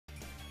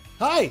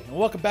Hi, and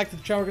welcome back to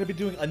the channel. We're going to be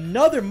doing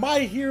another My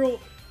Hero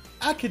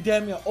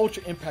Academia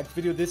Ultra Impact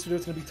video. This video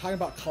is going to be talking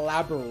about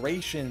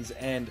collaborations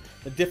and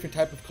the different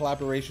type of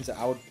collaborations that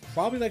I would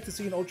probably like to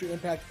see in Ultra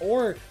Impact,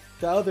 or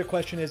the other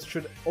question is,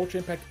 should Ultra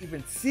Impact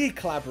even see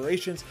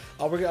collaborations?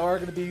 We are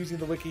going to be using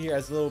the wiki here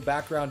as a little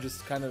background,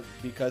 just kind of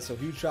because. So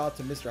huge shout out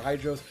to Mr.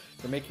 Hydros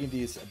for making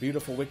these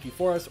beautiful wiki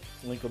for us.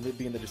 Link will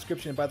be in the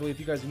description. And by the way,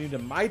 if you guys are new to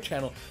my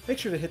channel, make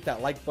sure to hit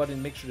that like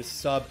button, make sure to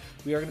sub.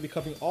 We are going to be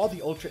covering all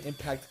the Ultra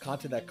Impact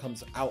content that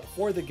comes out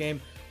for the game,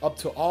 up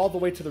to all the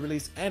way to the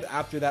release and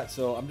after that.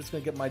 So I'm just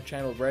going to get my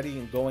channel ready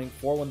and going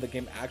for when the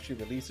game actually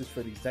releases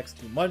for these next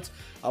 2 months.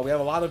 We have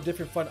a lot of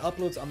different fun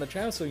uploads on the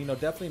channel, so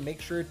definitely make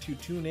sure to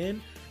tune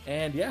in.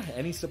 And yeah,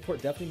 any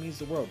support definitely means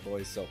the world,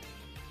 boys. So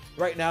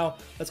right now,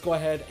 let's go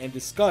ahead and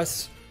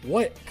discuss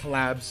what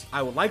collabs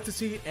I would like to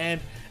see, and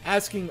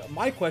asking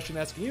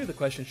you the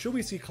question, should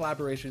we see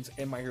collaborations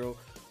in My Hero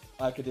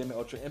Academia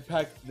Ultra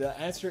Impact? The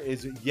answer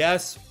is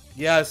yes,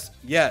 yes,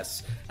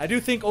 yes. I do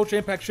think Ultra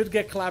Impact should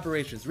get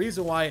collaborations.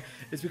 Reason why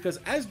is because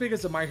as big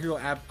as the My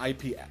Hero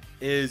IP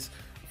is,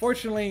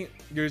 fortunately,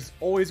 there's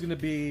always going to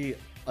be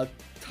a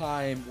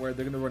time where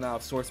they're going to run out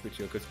of source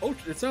material, because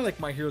it's not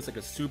like My Hero is like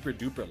a super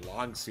duper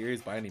long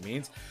series by any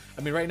means.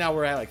 I mean, right now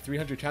we're at like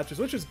 300 chapters,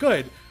 which is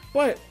good,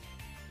 but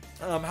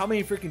how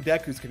many freaking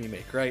Dekus can you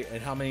make, right?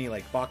 And how many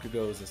like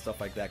Bakugos and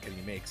stuff like that can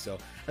you make? So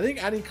I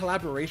think adding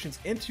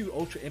collaborations into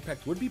Ultra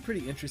Impact would be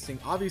pretty interesting.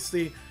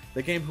 Obviously,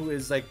 the game who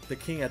is like the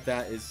king at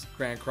that is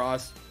Grand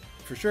Cross,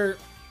 for sure.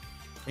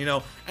 And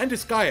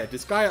Disgaea.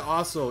 Disgaea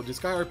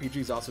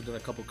RPG's also done a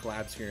couple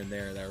collabs here and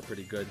there that are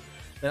pretty good.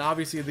 Then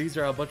obviously these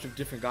are a bunch of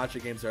different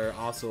gacha games that are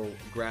also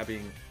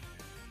grabbing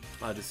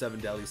the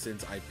 7 Deadly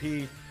Sins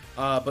IP.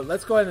 But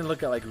let's go ahead and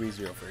look at like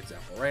ReZero, for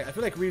example, right? I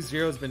feel like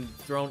ReZero has been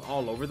thrown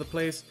all over the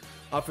place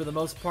for the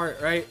most part,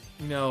 right?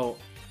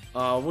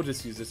 We'll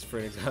just use this for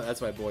an example.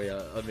 That's my boy,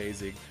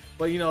 Amazing.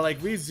 But like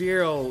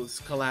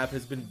ReZero's collab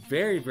has been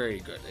very, very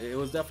good. It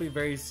was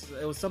definitely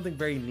it was something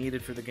very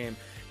needed for the game.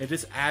 It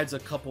just adds a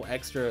couple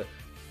extra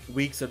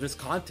weeks of this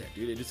content,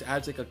 dude. It just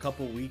adds like a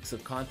couple weeks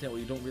of content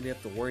where you don't really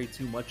have to worry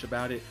too much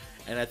about it.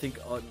 And I think,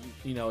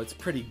 it's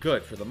pretty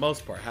good for the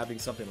most part, having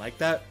something like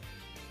that.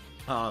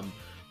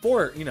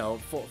 For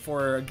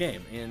a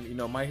game.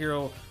 And My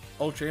Hero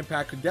Ultra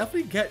Impact could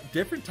definitely get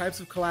different types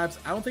of collabs.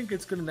 I don't think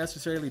it's going to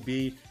necessarily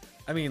be,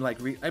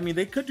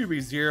 they could do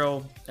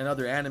ReZero and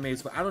other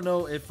animes, but I don't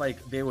know if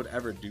like they would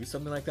ever do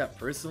something like that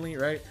personally,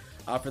 right?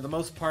 For the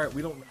most part,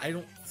 I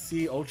don't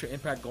see Ultra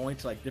Impact going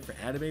to like different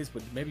animes,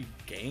 but maybe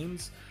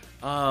games.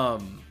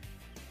 What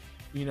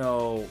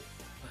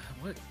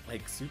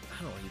like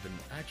I don't even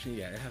actually,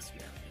 yeah, it has to be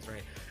animes,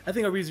 right? I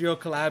think a ReZero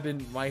collab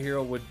in My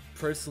Hero would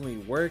personally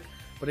work.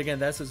 But again,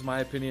 that's just my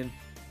opinion.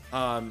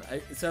 7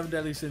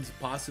 Deadly Sins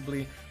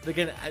possibly. But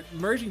again,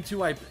 merging two,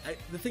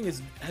 the thing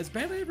is, has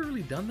Bandai ever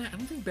really done that? I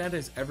don't think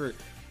Bandai's ever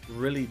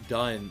really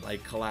done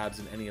like collabs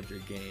in any of their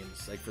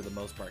games, like for the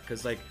most part.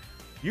 Because like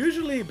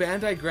usually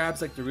Bandai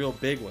grabs like the real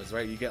big ones,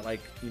 right? You get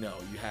like you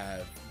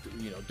have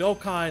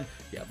Dokkan,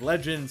 you have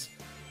Legends,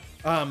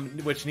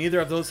 which neither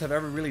of those have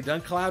ever really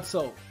done collabs.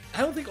 So I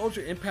don't think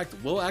Ultra Impact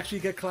will actually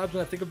get collabs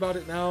when I think about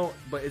it now,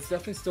 but it's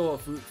definitely still a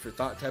food for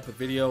thought type of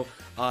video.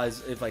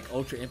 If like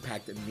Ultra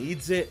Impact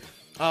needs it,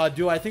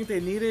 do I think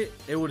they need it?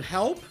 It would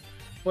help,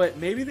 but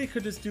maybe they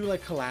could just do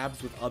like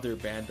collabs with other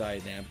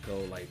Bandai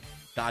Namco like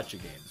gacha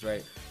games,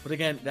 right? But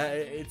again, that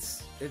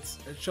it's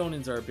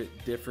shonens are a bit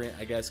different,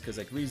 I guess, because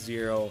like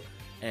ReZero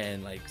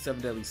and like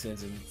 7 Deadly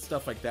Sins and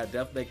stuff like that,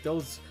 like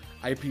those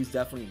IPs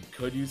definitely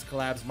could use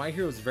collabs. My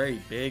Hero is very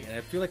big, and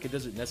I feel like it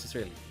doesn't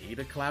necessarily need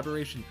a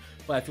collaboration,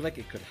 but I feel like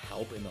it could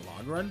help in the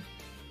long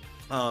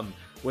run.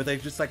 With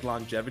like just like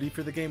longevity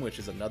for the game, which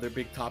is another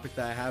big topic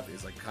that I have,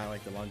 is like kind of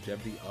like the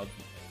longevity of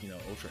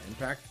Ultra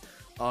Impact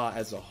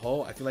as a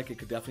whole. I feel like it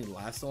could definitely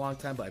last a long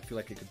time, but I feel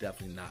like it could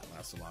definitely not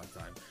last a long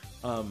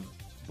time.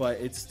 But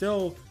it's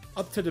still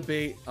up to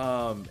debate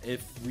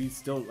if we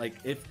still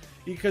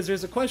because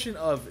there's a question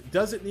of,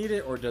 does it need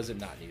it or does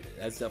it not need it?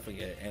 That's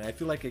definitely it. And I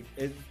feel like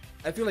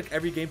I feel like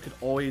every game could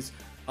always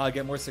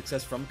get more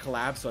success from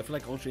collabs, so I feel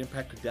like Ultra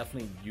Impact could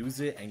definitely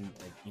use it and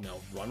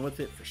run with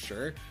it for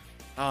sure.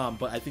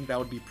 But I think that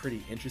would be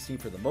pretty interesting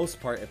for the most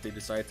part if they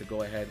decide to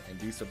go ahead and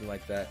do something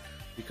like that,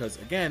 because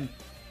again,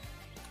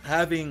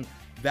 having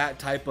that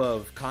type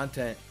of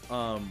content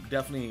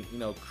definitely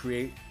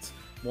creates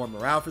more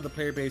morale for the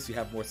player base. You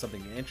have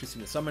something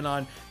interesting to summon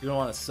on. You don't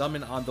want to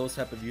summon on those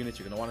type of units.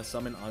 You're going to want to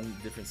summon on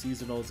different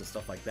seasonals and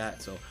stuff like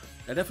that. So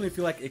I definitely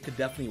feel like it could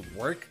definitely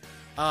work,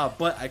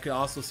 but I could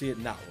also see it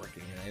not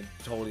working, and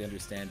I totally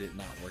understand it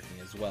not working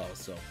as well.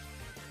 So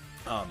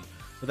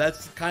but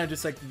that's kind of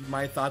just like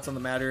my thoughts on the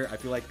matter. I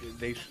feel like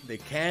they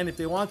can if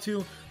they want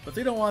to, but if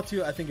they don't want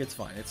to, I think it's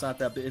fine. It's not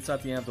the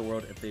end of the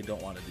world if they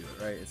don't want to do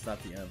it, right? It's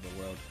not the end of the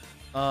world.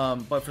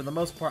 But for the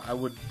most part, I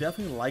would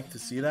definitely like to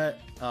see that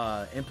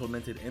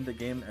implemented in the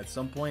game at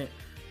some point.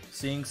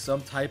 Seeing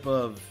some type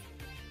of,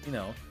 I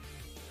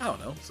don't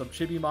know, some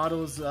chibi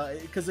models,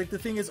 because like the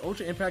thing is,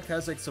 Ultra Impact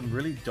has like some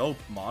really dope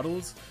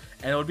models,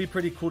 And it would be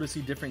pretty cool to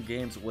see different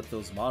games with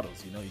those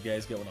models. You know, you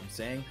guys get what I'm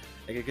saying?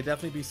 Like, it could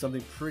definitely be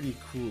something pretty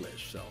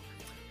coolish. So,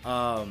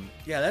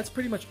 yeah, that's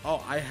pretty much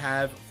all I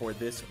have for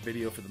this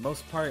video for the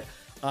most part.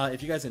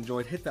 If you guys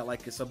enjoyed, hit that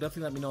like and sub.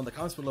 Definitely let me know in the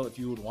comments below if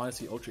you would want to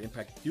see Ultra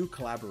Impact do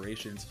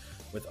collaborations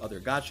with other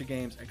gacha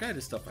games and kind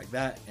of stuff like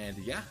that. And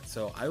yeah,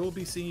 so I will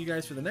be seeing you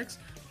guys for the next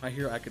My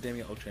Hero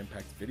Academia Ultra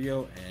Impact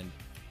video, and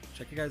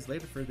check you guys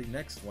later for the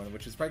next one,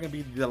 which is probably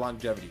going to be the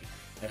longevity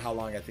and how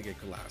long I think it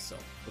could last. So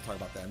we'll talk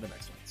about that in the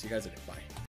next one. See you guys later. Bye.